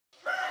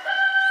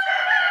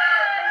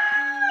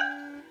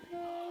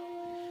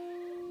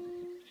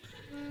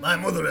my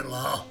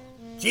mother-in-law,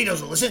 she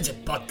doesn't listen to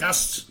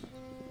podcasts.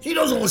 She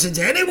doesn't listen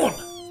to anyone.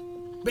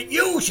 But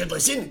you should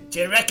listen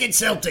to Record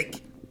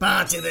Celtic,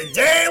 part of the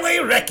Daily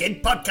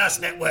Record Podcast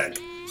Network.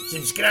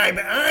 Subscribe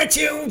at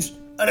iTunes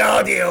and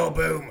Audio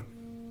Boom.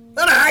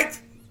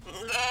 Alright.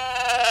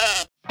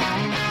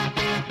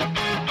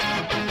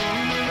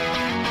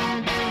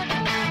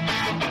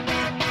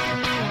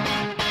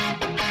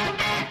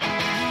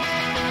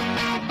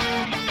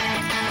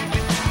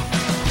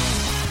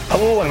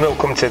 Hello and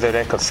welcome to the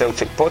Record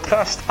Celtic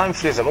podcast. I'm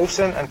Fraser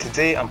Wilson and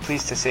today I'm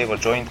pleased to say we're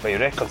joined by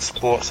Record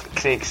Sports'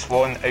 Craig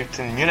Swan out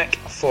in Munich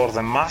for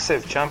the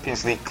massive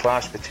Champions League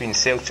clash between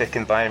Celtic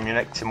and Bayern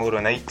Munich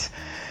tomorrow night.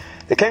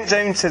 The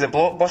countdown to the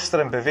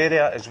blockbuster in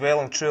Bavaria is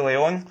well and truly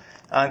on,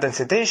 and in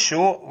today's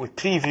show we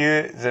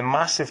preview the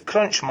massive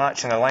crunch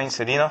match in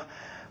Allianz Arena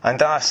and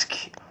ask,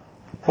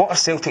 what are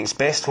Celtic's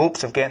best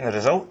hopes of getting the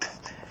result?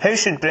 How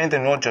should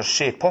Brendan Rodgers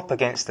shape up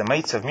against the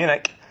might of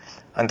Munich?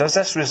 And does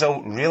this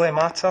result really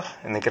matter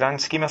in the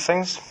grand scheme of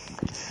things?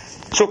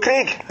 So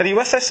Craig, are you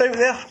with us out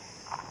there?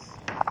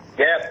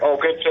 Yeah, all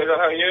good, Fraser,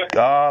 how are you?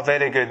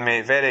 Very good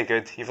mate, very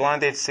good. You've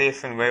landed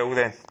safe and well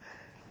then.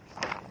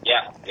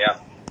 Yeah.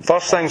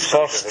 First things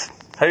first,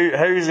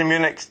 how's the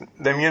Munich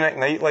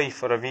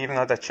nightlife, or have you even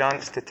had a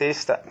chance to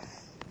taste it?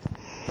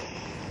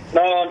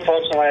 No,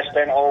 unfortunately I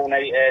spent all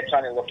night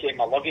trying to locate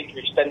my luggage,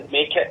 which didn't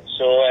make it,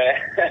 so...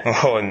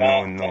 Oh, no.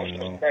 Out and about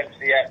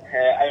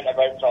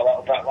for a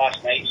little bit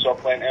last night, so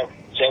plenty of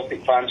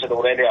Celtic fans had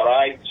already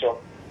arrived,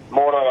 so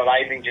more are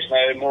arriving just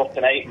now, more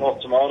tonight, more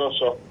tomorrow,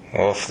 so...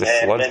 Off the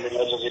flood. Brendan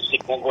Rodgers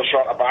won't go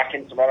short of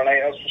backing tomorrow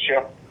night, that's for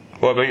sure.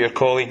 What about your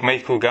colleague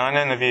Michael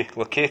Gannon? Have you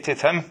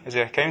located him? Is he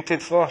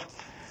accounted for?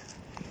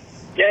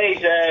 Yeah,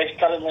 he's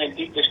currently in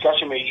deep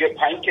discussion with Jupp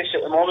Heynckes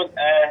at the moment,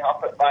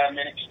 up at Bayern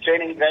Munich's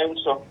training ground,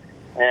 so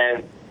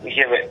we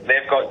hear what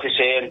they've got to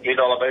say and read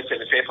all about it in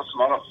the paper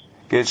tomorrow.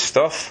 Good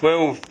stuff.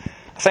 Well,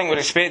 I think we're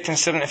expecting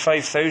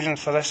 75,000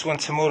 for this one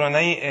tomorrow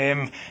night.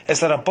 Is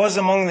there a buzz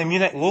among the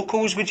Munich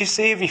locals, would you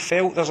say? Have you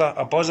felt there's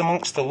a buzz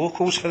amongst the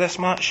locals for this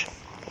match?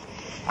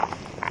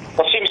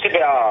 There seems to be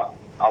a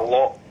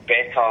lot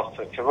better.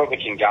 For what we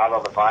can gather,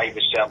 the vibe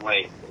is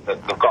certainly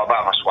that they've got a bit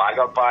of a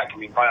swagger back. I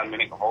mean, Bayern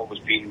Munich have always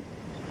been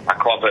a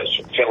club that's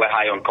fairly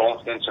high on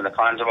confidence, and the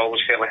fans have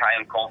always fairly high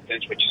on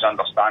confidence, which is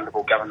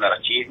understandable given their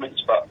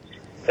achievements. But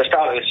the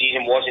start of the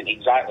season wasn't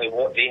exactly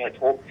what they had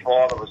hoped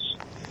for. There was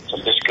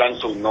some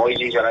disgruntled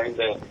noises around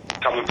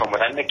coming from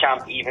within the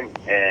camp, even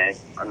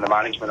on the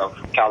management of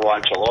Carlo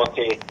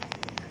Ancelotti.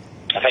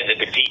 I think the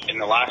defeat in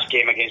the last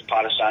game against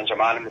Paris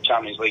Saint-Germain in the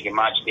Champions League in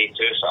match day 2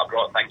 sort of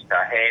brought things to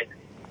a head.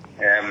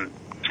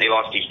 He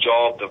lost his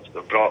job,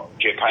 they've brought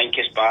Jupp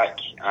Heynckes back,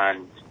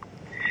 and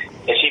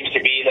it seems to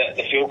be that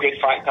the feel-good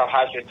factor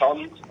has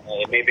returned.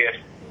 Maybe if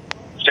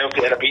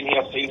Celtic had been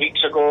here 3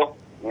 weeks ago,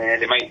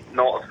 they might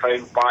not have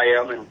found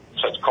Bayern in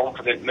such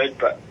confident mood,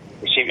 but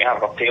they seem to have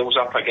their tails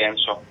up again,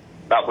 so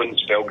that wouldn't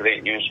spell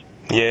great news.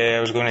 Yeah,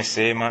 I was going to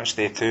say match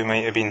day 2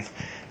 might have been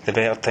the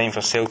better time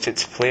for Celtic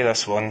to play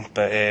this one,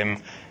 but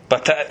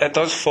it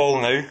does fall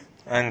now.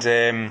 And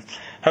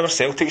how are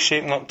Celtic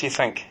shaping up, do you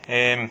think? Do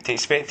you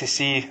expect to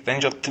see the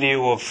injured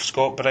trio of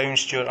Scott Brown,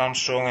 Stuart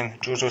Armstrong and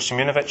Jozo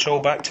Simunovic all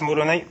back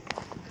tomorrow night?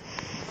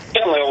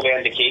 Certainly all the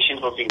indications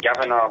we've been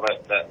given are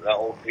that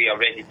all three are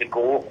ready to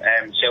go.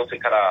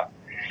 Celtic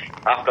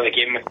after the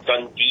game with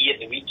Dundee at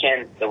the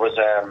weekend, there was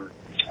a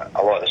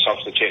lot of the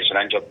substitutes and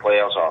injured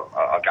players or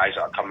guys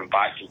that are coming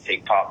back to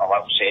take part in a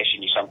live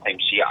session. You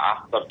sometimes see it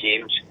after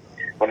games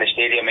when the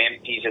stadium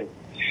empties, and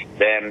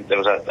then there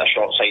was a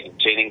short-sided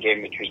training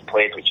game which was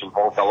played, which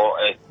involved a lot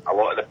of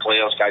the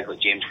players, guys like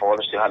James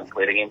Forrest who hadn't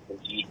played against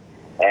Dundee.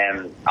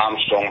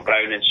 Armstrong,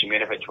 Brown and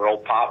Simunovic were all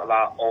part of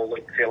that, all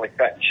looked fairly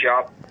fit and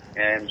sharp,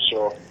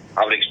 so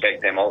I would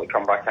expect them all to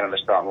come back into the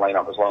starting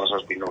lineup as long as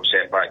there's been no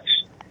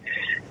setbacks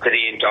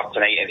today and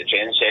tonight in the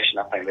training session.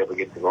 I think they'll be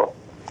good to go.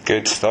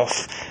 Good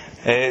stuff.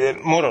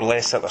 More or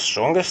less at their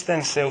strongest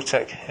then,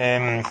 Celtic.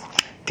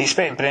 Do you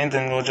expect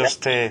Brendan Rodgers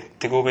to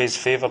go with his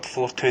favoured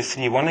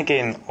 4-2-3-1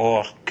 again,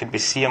 or could we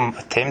see him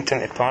attempting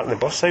to park the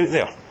bus out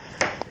there?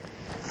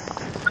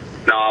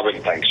 No, I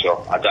wouldn't think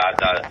so. I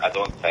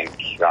don't think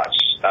that.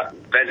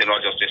 Brendan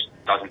Rodgers just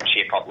doesn't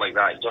shape up like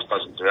that. He just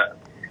doesn't do it.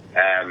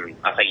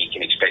 I think you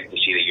can expect to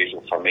see the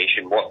usual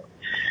formation. What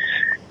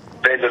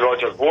Brendan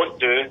Rodgers won't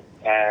do,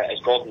 as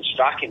Gordon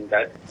Strachan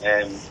did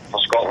for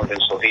Scotland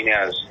and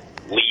Slovenia, is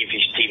leave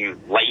his team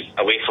light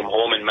away from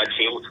home in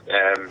midfield.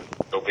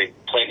 There'll be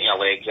plenty of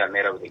legs in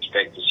there. I would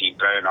expect to see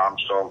Brown,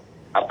 Armstrong,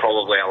 and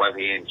probably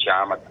Olivier and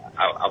Cham.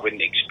 I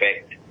wouldn't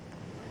expect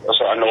a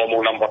sort of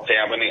normal number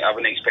 10. I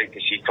wouldn't expect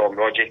to see Tom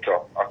Rogic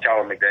or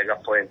Callum McGregor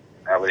playing.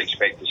 I would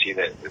expect to see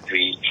the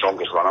three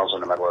strongest runners in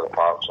the middle of the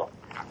park. So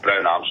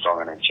Brown,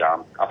 Armstrong and then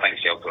Cham. I think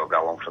Celtic will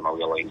go along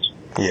familiar lines.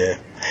 Yeah.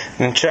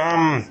 And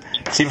Cham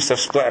seems to have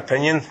split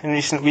opinion in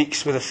recent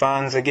weeks with the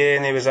fans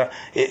again.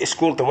 He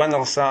scored the winner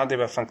on Saturday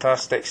with a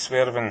fantastic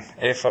swerving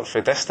effort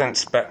for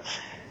distance, but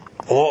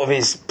a lot of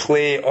his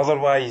play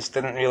otherwise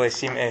didn't really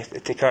seem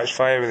to catch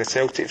fire with the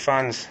Celtic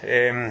fans.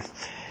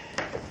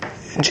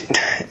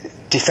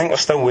 Do you think we're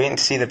still waiting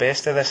to see the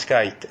best of this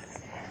guy? He's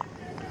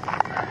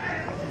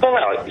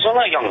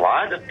only a young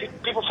lad.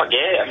 People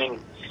forget. I mean,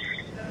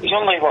 he's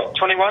only,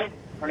 21?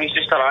 And he's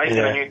just arrived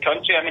in a new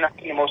country. I mean, I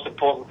think the most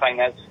important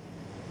thing is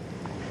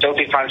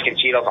Celtic fans can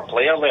cheer up a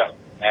player there.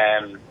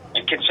 And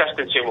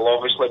consistency will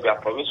obviously be a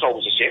problem. It's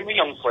always the same with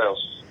young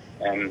players.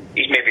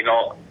 He's maybe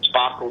not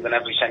sparkled in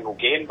every single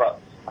game, but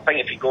I think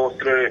if you go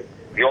through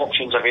the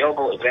options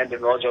available to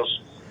Brendan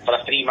Rodgers for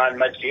a three-man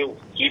midfield,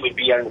 he would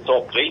be in the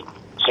top three.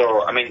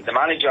 So, I mean, the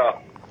manager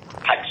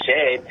had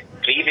said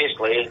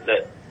previously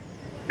that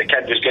the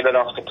kid was good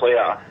enough to play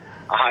at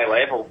a high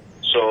level,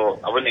 so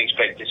I wouldn't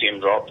expect to see him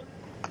dropped.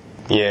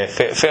 Yeah,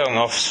 fair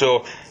enough.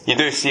 So you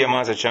do see him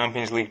as a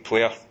Champions League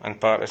player and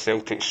part of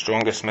Celtic's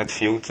strongest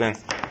midfield then?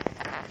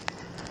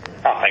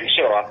 I think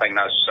so. I think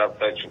that's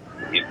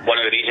one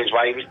of the reasons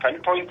why he was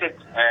pinpointed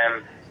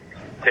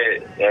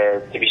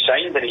to be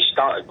signed, and he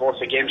started both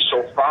the games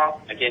so far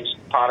against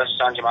Paris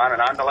Saint-Germain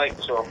and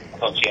Anderlecht, so I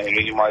don't see any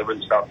reason why he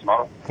wouldn't start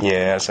tomorrow.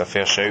 Yeah, that's a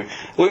fair shout.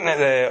 Looking at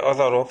the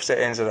other opposite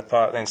ends of the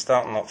park then,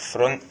 starting up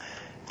front,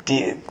 do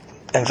you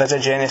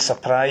envisage any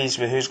surprise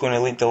with who's going to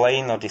lead the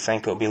line, or do you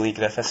think it'll be Lee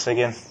Griffiths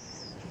again?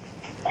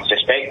 I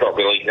suspect it'll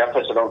be Lee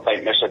Griffiths. I don't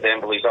think Mr.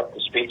 Dembele's up to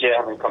speed yet,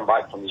 having come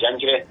back from his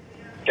injury.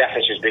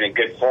 Griffiths has been in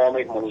good form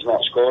even when he's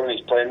not scoring.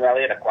 He's playing well.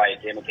 He had a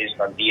quiet game against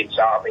Dundee on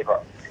Saturday,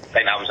 but I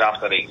think that was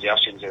after the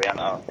exertions of the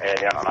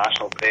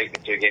international break, the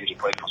 2 games he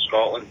played for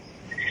Scotland.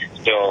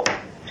 So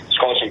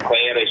Scott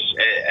Sinclair is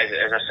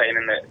a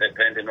signing that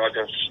Brendan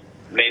Rodgers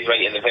made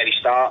right at the very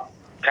start.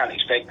 Can't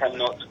expect him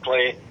not to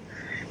play.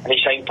 And he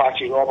signed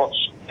Patrick Roberts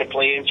to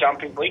play in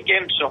Champions League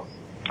games, so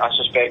I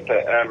suspect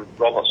that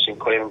Roberts,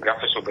 Sinclair and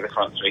Griffiths will be the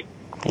front three.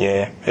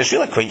 Yeah, it's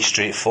really quite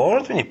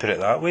straightforward when you put it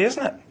that way,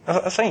 isn't it?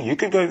 I think you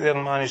could go out there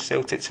and manage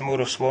Celtic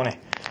tomorrow, Swanee.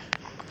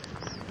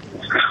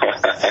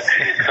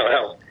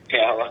 Well,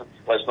 yeah,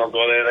 let's not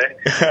go there.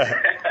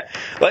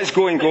 Let's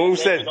go in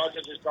goals then. I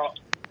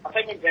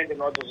think when Brendan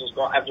Rodgers has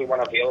got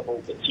everyone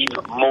available, the team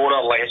more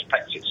or less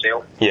picks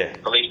itself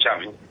for these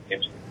Champions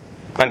games.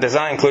 And does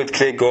that include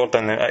Craig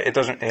Gordon?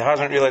 He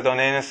hasn't really done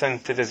anything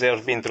to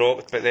deserve being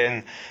dropped, but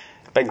then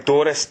Big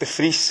Doris de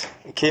Vries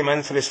came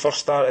in for his first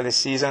start of the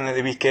season at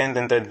the weekend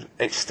and did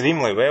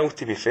extremely well,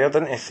 to be fair,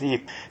 didn't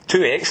he?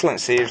 2 excellent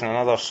saves and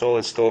another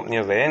solid stop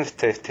near the end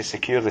to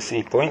secure the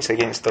 3 points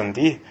against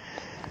Dundee.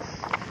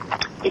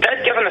 He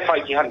did, given the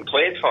fact he hadn't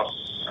played for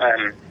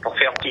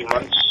 13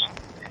 months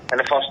in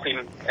the first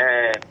team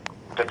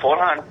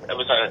beforehand. It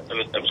was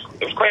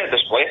quite a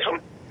display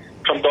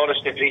from Doris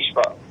de Vries,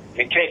 but I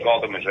mean, Craig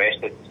Gordon was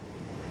rested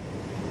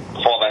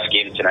for this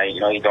game tonight.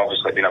 You know, he'd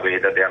obviously been away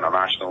at the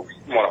international,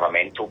 more of a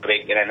mental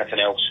break than anything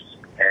else.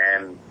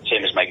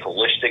 Same as Michael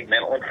Lustig,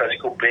 mental and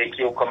physical break,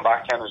 he'll come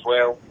back in as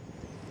well.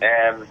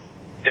 De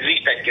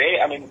Vries did great.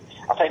 I mean,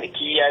 I think the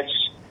key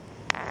is,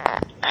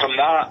 from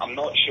that, I'm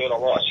not sure a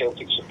lot of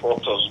Celtic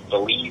supporters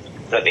believe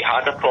that they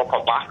had a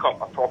proper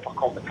backup, a proper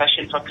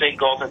competition for Craig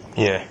Gordon,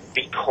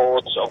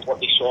 because of what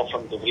they saw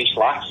from De Vries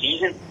last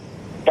season.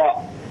 But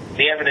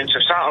the evidence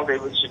of Saturday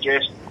would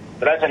suggest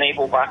there is an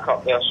able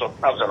backup there, so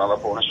that was another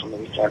bonus from the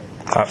weekend.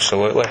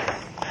 Absolutely.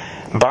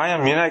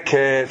 Bayern Munich,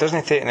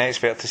 doesn't take an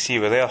expert to see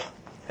where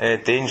their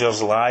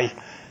dangers lie.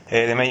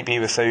 They might be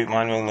without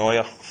Manuel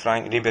Neuer,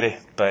 Frank Ribery,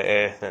 but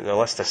the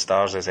list of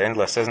stars is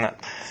endless, isn't it?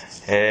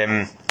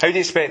 How do you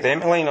expect them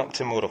to line up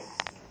tomorrow?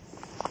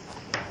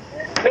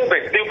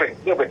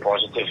 They'll be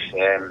positive.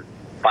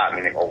 Bayern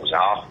Munich always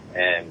are.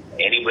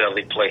 Anywhere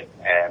they play,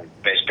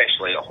 but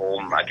especially at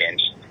home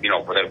against,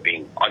 without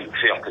being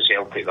unfair to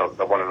Celtic,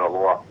 they're one of the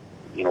lower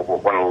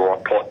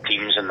pot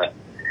teams in the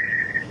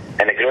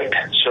group.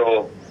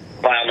 So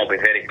Bayern will be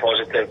very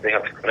positive. They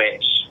have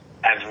threats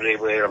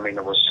everywhere. I mean,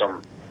 there was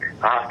some,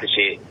 I have to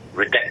say,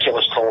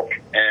 ridiculous talk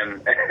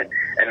in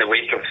the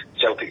wake of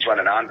Celtic's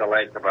winning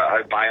Anderlecht about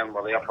how Bayern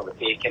were there for the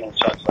taking and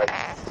such. Like,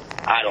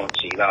 I don't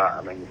see that.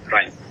 I mean,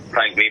 Frank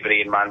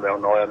Ribery and Manuel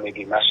Neuer may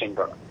be missing,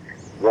 but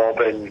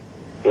Robin,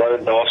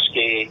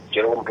 Lewandowski,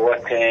 Jerome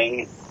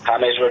Boateng,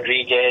 James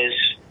Rodriguez,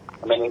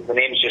 I mean, the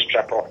names just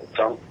trip off the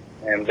tongue.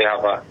 They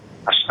have a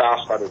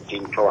star-studded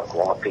team full of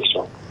quality,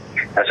 so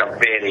it's a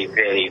very,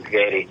 very,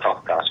 very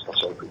tough task for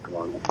Celtic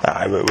tomorrow.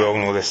 We all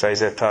know the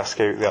size of the task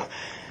out there.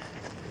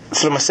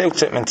 From a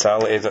Celtic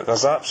mentality,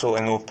 there's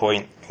absolutely no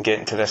point in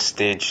getting to this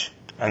stage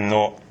and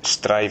not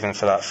striving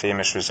for that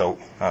famous result.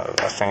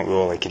 I think we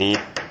all agree.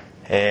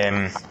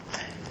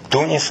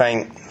 Don't you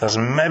think there's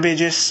maybe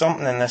just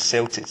something in this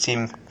Celtic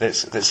team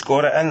that's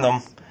got it in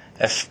them,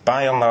 if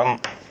Bayern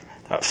aren't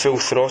at full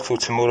throttle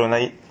tomorrow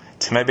night,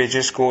 to maybe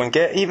just go and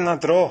get even a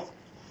draw?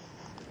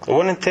 A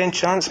 1 in 10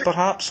 chance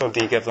perhaps, or do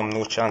you give them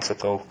no chance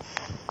at all?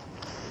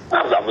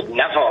 I would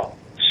never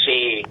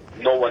say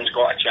no one's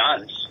got a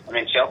chance. I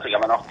mean, Celtic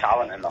have enough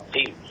talent in their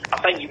team. I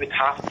think you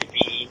have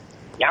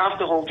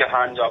to hold your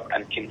hands up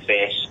and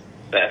confess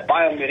that if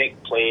Bayern Munich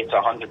play to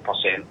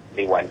 100%,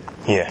 they win.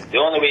 Yeah. The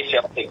only way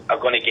Celtic are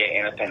going to get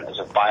anything is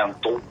if Bayern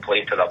don't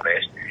play to their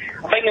best.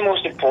 I think the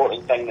most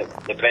important thing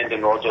that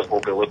Brendan Rodgers will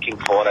be looking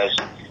for is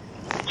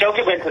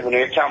Celtic went to the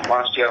Nou Camp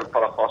last year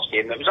for the first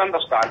game. It was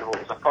understandable. It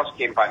was the first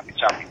game back in the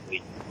Champions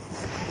League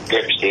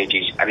group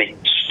stages, and they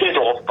stood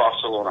off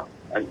Barcelona.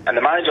 And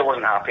the manager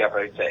wasn't happy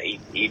about it.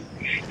 He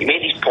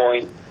made his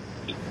point.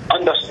 He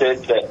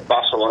understood that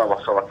Barcelona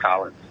were full of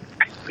talent.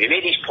 He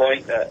made his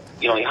point that,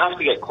 you know, you have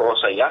to get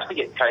closer, you have to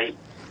get tight,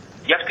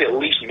 you have to at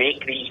least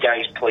make these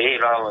guys play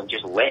rather than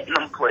just letting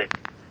them play.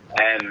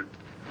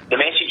 The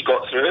message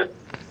got through.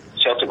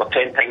 Celtic were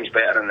 10 times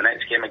better in the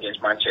next game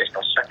against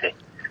Manchester City.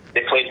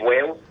 They played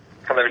well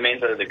for the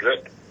remainder of the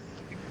group.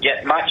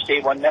 Yet match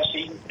day 1 this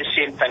season, the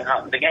same thing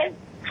happened again.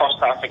 First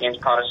half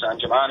against Paris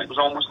Saint-Germain, it was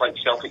almost like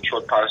Celtic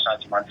showed Paris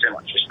Saint-Germain too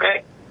much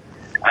respect.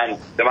 And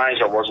the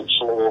manager wasn't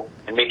slow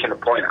in making the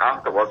point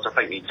afterwards. I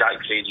think the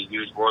exact phrase he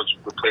used was,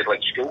 we played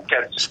like school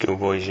kids.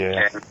 Schoolboys,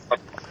 yeah.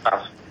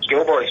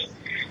 Schoolboys.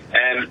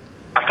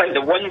 I think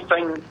the one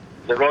thing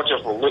that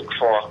Rodgers will look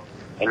for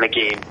in the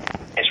game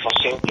is for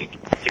Celtic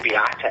to be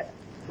at it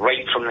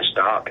right from the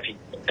start. If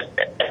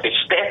they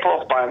step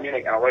off Bayern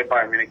Munich and allow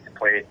Bayern Munich to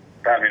play,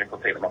 Bayern Munich will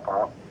take them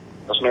apart.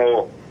 There's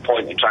no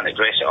point in trying to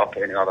dress it up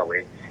any other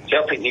way.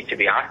 Celtic need to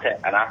be at it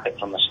and at it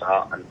from the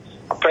start. And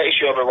I'm pretty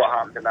sure about what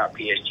happened in that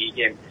PSG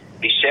game.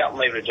 They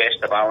certainly redressed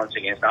the balance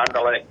against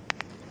Anderlecht,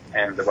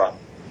 and they were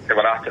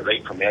at it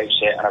right from the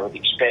outset. And I would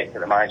expect that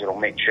the manager will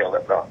make sure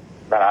that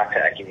they're at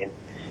it again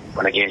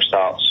when the game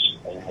starts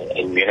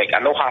in Munich,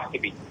 and they'll have to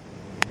be.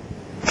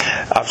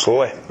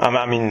 Absolutely.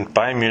 I mean,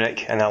 Bayern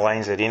Munich in the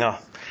Allianz Arena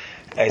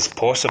is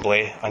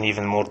possibly an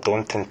even more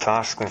daunting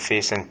task than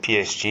facing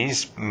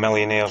PSG's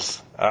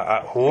millionaires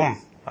at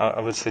home, I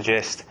would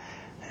suggest.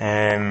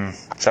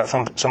 Is that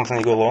something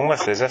to go along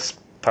with? Is this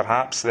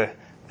perhaps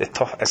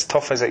as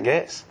tough as it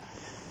gets?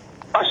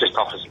 That's as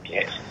tough as it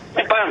gets.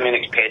 Bayern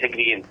Munich's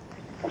pedigree in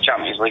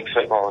Champions League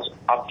football is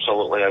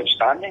absolutely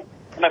outstanding.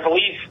 And I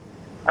believe,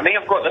 I may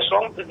have got this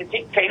wrong, did they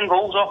take 10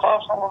 goals off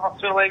Arsenal over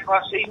 2 legs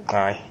last season?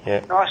 Aye,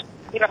 yeah. No,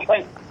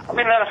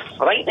 they're a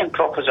frightening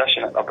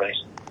proposition at their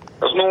best.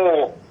 There's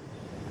no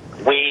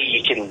way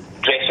you can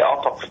dress it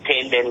up or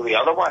pretend any way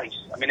otherwise.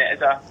 I mean,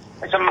 it's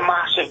a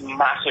massive,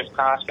 massive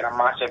task and a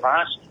massive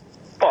ask.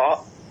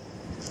 But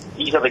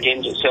these are the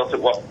games that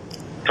Celtic want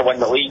to win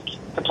the league,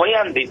 to play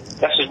in. This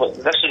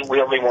is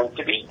where they want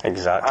to be.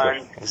 Exactly.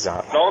 And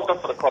exactly. in order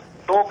for the club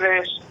to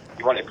progress,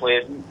 they want to play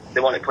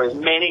as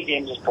many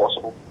games as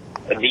possible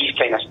in these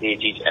kind of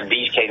stages, in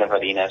these kind of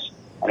arenas.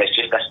 And it's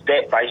just a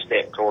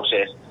step-by-step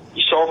process.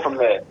 You saw from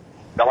the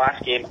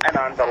last game in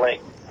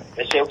Anderlecht,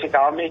 the Celtic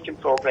are making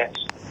progress.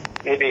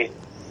 Maybe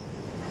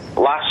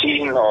last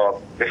season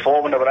or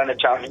before when they were in the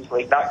Champions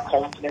League, that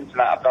confidence and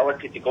that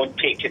ability to go and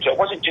take control. It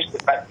wasn't just the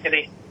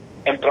victory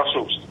in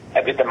Brussels,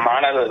 it was the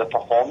manner of the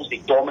performance. They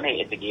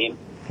dominated the game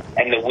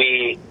in the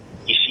way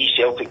you see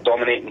Celtic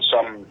dominating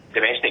some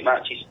domestic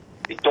matches.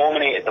 They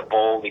dominated the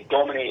ball, they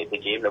dominated the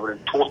game, they were in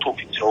total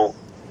control,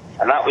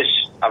 and that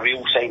was a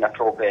real sign of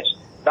progress.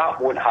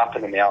 That won't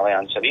happen in the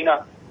Allianz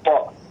Arena,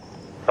 but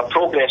they're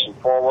progressing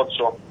forward,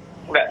 so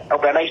it'll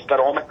be a nice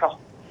barometer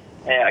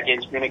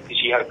against Munich to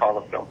see how far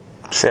they've gone.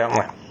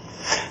 Certainly.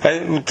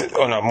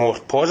 On a more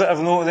positive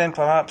note then,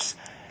 perhaps,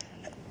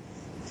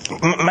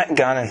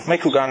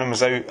 Michael Gannon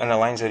was out in the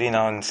Allianz Arena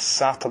on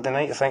Saturday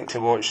night, I think, to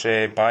watch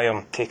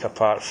Bayern take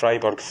apart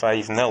Freiburg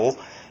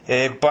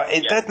 5-0. But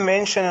it did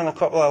mention in a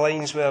couple of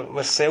lines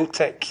where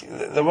Celtic,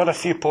 there were a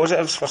few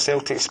positives for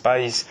Celtic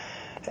spies,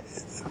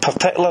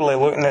 particularly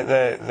looking at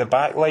the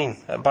back line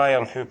at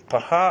Bayern, who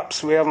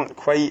perhaps weren't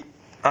quite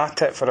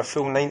at it for a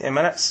full 90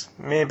 minutes,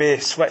 maybe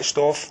switched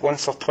off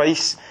once or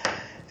twice.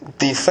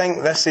 Do you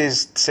think this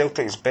is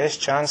Celtic's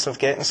best chance of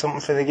getting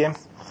something for the game?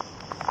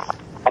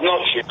 I'm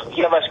not sure. I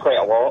hear this quite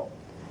a lot,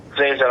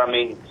 Fraser. I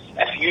mean,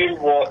 if you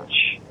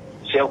watch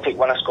Celtic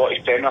win a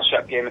Scottish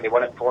Premiership game and they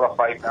win it 4 or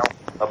 5-0,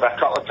 there'll be a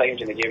couple of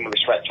times in the game where they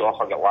switch off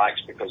or get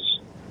lax because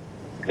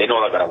they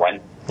know they're going to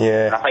win.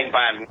 Yeah. And I think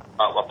Bayern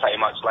were pretty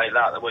much like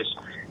that.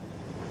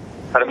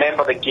 I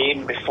remember the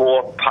game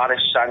before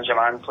Paris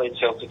Saint-Germain played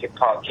Celtic at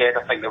Parkhead.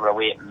 I think they were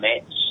away at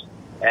Metz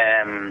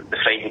the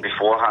Friday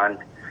beforehand.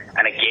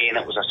 And again,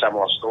 it was a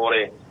similar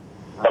story.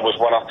 There was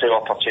 1 or 2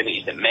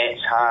 opportunities that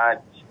Metz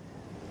had.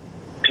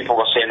 People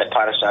were saying that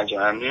Paris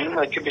Saint-Germain,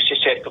 they could be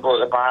susceptible at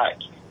the back.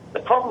 The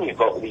problem you've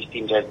got with these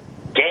teams is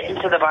getting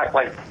to the back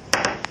line.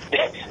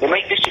 They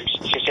might be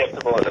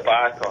susceptible at the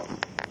back, or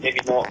maybe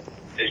not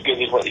as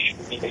good as what they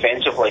should be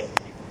defensively.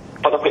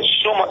 But they've got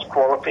so much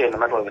quality in the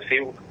middle of the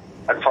field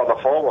and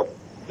further forward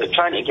that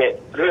trying to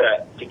get through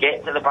it, to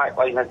get to the back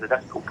line is the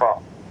difficult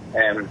part.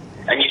 And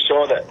you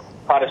saw that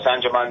Paris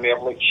Saint-Germain may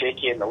have looked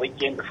shaky in the league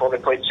game before they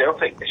played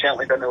Celtic. They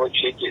certainly didn't look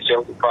shaky at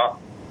Celtic Park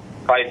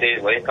 5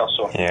 days later.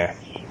 So yeah,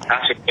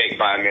 I suspect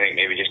Bayern Munich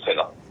maybe just took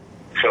their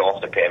foot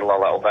off the pedal a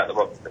little bit.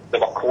 They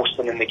were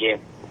coasting in the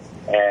game.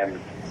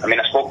 I mean,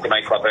 I spoke to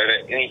Michael about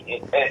it, and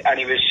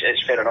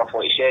it's fair enough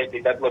what he said.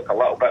 They did look a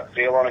little bit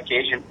frail on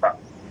occasion, but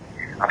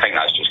I think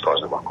that's just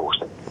because they were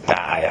coasting.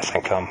 I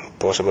think I'm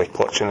possibly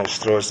clutching at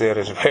straws there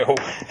as well.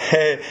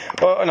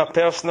 But on a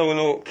personal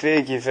note,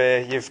 Craig,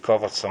 you've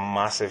covered some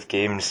massive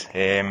games.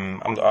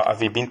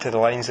 Have you been to the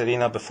Allianz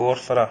Arena before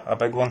for a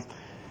big one?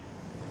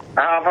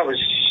 I was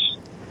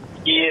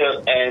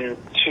here in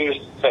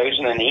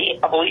 2008,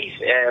 I believe,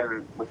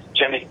 with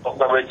Jimmy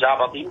Butlerwood's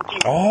Aberdeen team.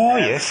 Oh,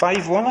 yeah,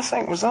 5-1, I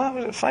think. Was it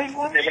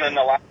 5-1? They were in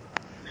the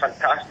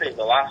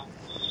last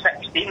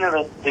 16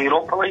 of the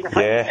Europa League, I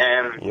think.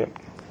 Yeah, yep.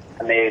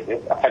 And they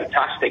a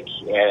fantastic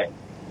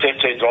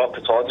 2-2 draw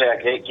at Tawdry,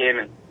 a great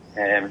game.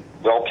 And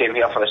we all came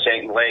here for the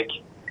second leg,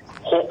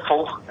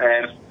 hopeful.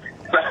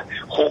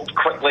 Hope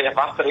quickly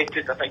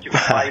evaporated. I think it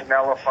was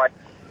 5-0 or 5.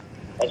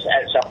 It's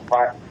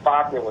a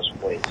fabulous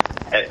place.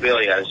 It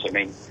really is. I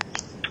mean,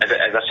 as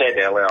I said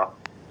earlier,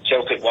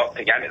 Celtic worked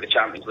to get into the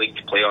Champions League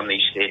to play on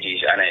these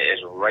stages, and it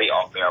is right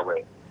up there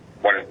with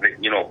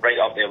right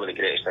up there with the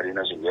greatest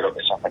arenas in Europe.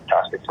 It's a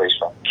fantastic place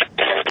for.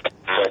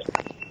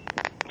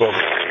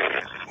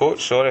 Oh,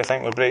 sorry, I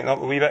think we're breaking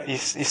up a wee bit. You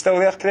still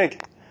there, Craig?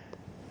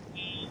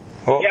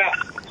 Oh. Yeah.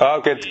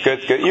 Oh, good.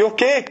 You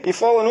okay? You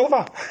falling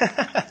over?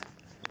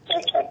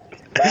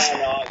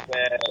 No,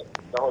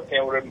 the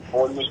hotel room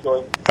phone was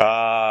going.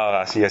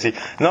 I see.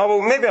 No,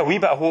 well, maybe a wee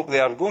bit of hope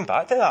there. Going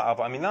back to that,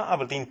 I mean, that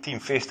Aberdeen team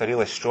faced a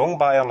really strong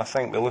Bayern, I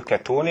think, with Luca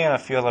Toni and a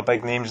few other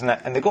big names in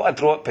it, and they got a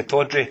draw at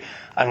Pittodrie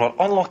and were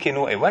unlucky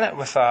not to win it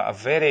with a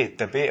very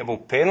debatable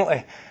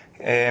penalty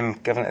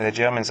given to the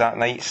Germans that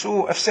night.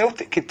 So if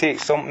Celtic could take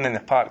something in the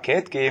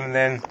Parkhead game,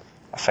 then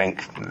I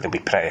think they'll be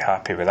pretty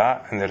happy with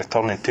that, and they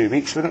return in 2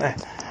 weeks, wouldn't they?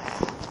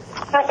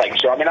 I think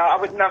so. I mean, I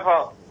would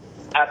never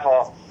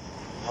ever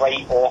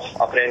write off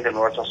a Brendan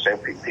Rodgers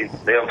Celtic team.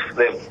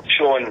 They've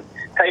shown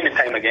time and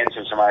time again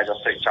since the manager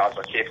took charge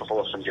are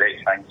capable of some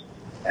great things.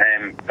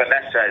 But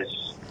this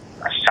is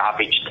a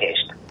savage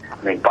test.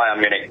 I mean, Bayern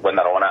Munich, when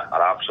they're on it,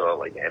 are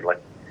absolutely deadly.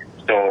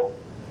 So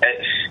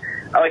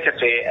like I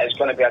say, it's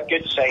going to be a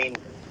good sign,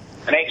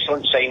 an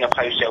excellent sign of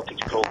how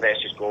Celtic's progress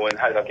is going,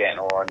 how they're getting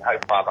on, how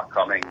far they're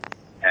coming.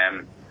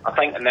 I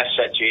think in this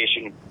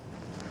situation,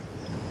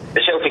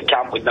 the Celtic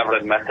camp would never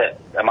admit it.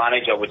 The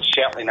manager would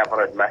certainly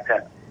never admit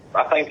it.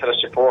 But I think for the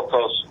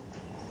supporters,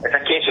 it's a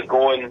case of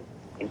going,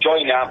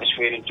 enjoying the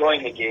atmosphere,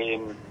 enjoying the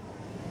game.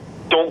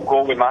 Don't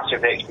go with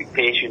massive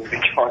expectations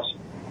because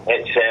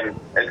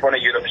it's one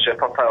of Europe's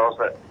superpowers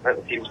that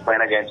the team's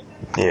playing against.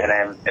 Yeah.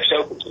 And if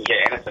Celtic can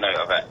get anything out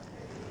of it,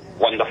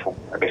 wonderful.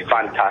 It'd be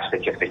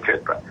fantastic if they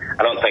could, but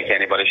I don't think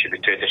anybody should be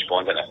too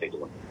despondent if they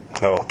don't.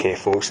 Okay,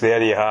 folks,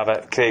 there you have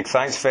it. Craig,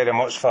 thanks very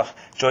much for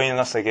joining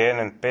us again,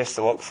 and best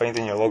of luck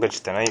finding your luggage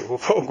tonight.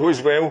 Hope all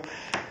goes well.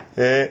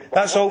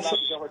 That's all.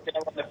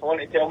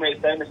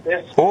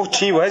 Oh,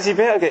 gee whiz, you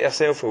better get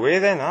yourself away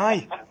then,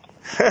 aye.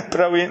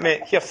 Brilliant,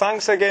 mate. Here,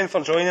 thanks again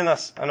for joining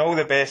us, and all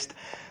the best.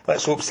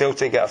 Let's hope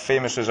Celtic get a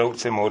famous result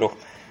tomorrow.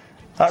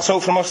 That's all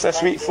from us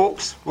this week,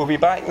 folks. We'll be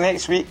back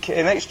next week,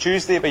 next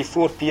Tuesday by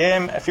 4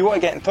 p.m. If you want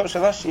to get in touch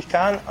with us, you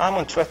can. I'm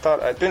on Twitter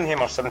at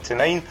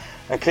Doonhamer79,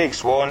 and Craig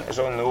Swan is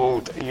on the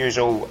old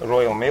usual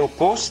Royal Mail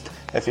post,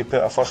 if you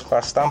put a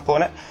first-class stamp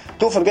on it.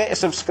 Don't forget to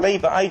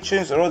subscribe at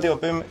iTunes or Audio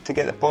Boom to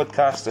get the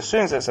podcast as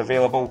soon as it's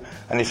available.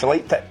 And if you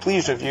liked it,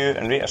 please review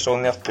and rate us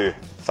on there too.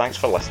 Thanks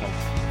for listening.